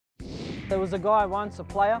There was a guy once, a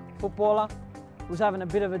player, footballer, who was having a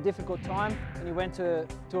bit of a difficult time, and he went to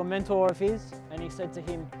a mentor of his and he said to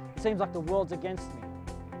him, "It seems like the world's against me."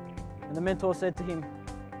 And the mentor said to him,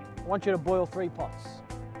 "I want you to boil 3 pots.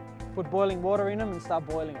 Put boiling water in them and start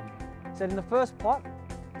boiling them." He said, "In the first pot,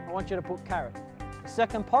 I want you to put carrot. The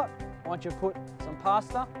second pot, I want you to put some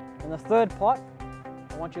pasta. And the third pot,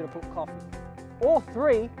 I want you to put coffee." All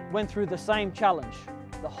 3 went through the same challenge,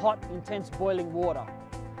 the hot, intense boiling water.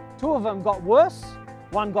 2 of them got worse,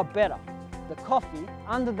 1 got better. The coffee,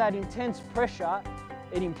 under that intense pressure,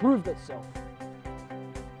 it improved itself.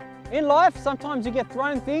 In life, sometimes you get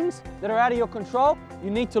thrown things that are out of your control.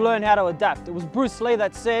 You need to learn how to adapt. It was Bruce Lee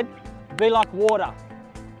that said, "Be like water.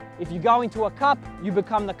 If you go into a cup, you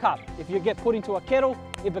become the cup. If you get put into a kettle,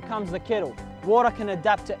 it becomes the kettle." Water can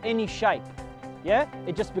adapt to any shape. Yeah?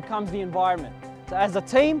 It just becomes the environment. So as a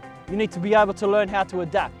team, you need to be able to learn how to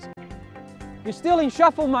adapt. You're still in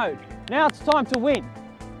shuffle mode. Now it's time to win.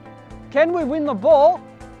 Can we win the ball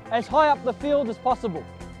as high up the field as possible?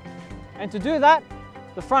 And to do that,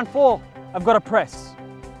 the front 4 have got to press.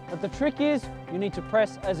 But the trick is, you need to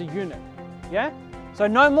press as a unit. Yeah? So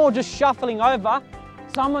no more just shuffling over.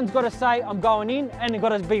 Someone's got to say, "I'm going in," and they've got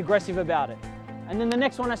to be aggressive about it. And then the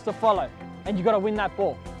next one has to follow, and you've got to win that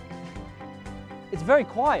ball. It's very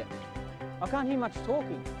quiet. I can't hear much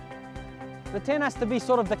talking. The 10 has to be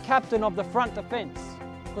sort of the captain of the front defence,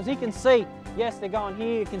 because he can see, yes, they're going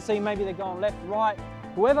here, you can see maybe they're going left, right.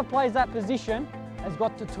 Whoever plays that position has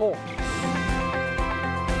got to talk.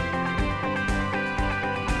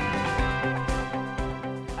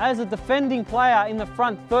 As a defending player in the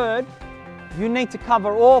front third, you need to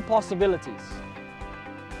cover all possibilities.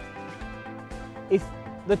 If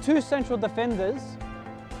the 2 central defenders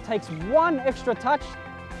takes 1 extra touch,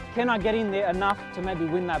 can I get in there enough to maybe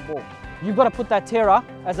win that ball? You've got to put that terror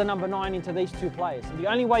as a number 9 into these 2 players. And the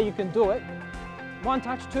only way you can do it, 1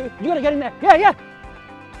 touch, 2, you got to get in there, yeah.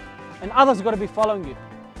 And others have got to be following you.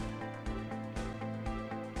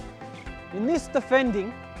 In this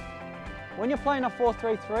defending, when you're playing a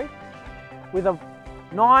 4-3-3 with a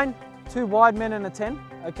 9, 2 wide men and a 10,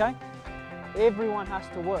 okay? Everyone has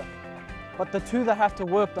to work. But the 2 that have to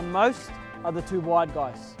work the most are the 2 wide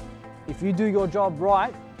guys. If you do your job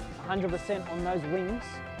right, 100% on those wings,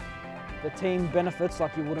 the team benefits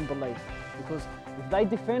like you wouldn't believe. Because if they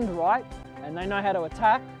defend right and they know how to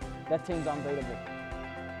attack, that team's unbeatable.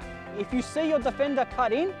 If you see your defender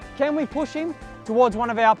cut in, can we push him towards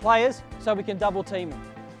one of our players so we can double team him?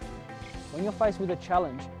 When you're faced with a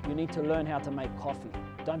challenge, you need to learn how to make coffee.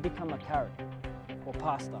 Don't become a carrot or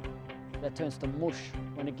pasta that turns to mush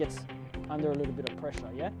when it gets under a little bit of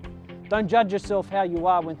pressure, yeah? Don't judge yourself how you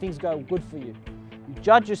are when things go good for you. You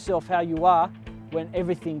judge yourself how you are when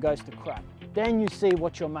everything goes to crap. Then you see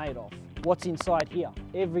what you're made of, what's inside here.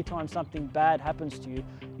 Every time something bad happens to you,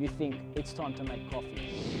 you think it's time to make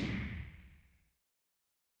coffee.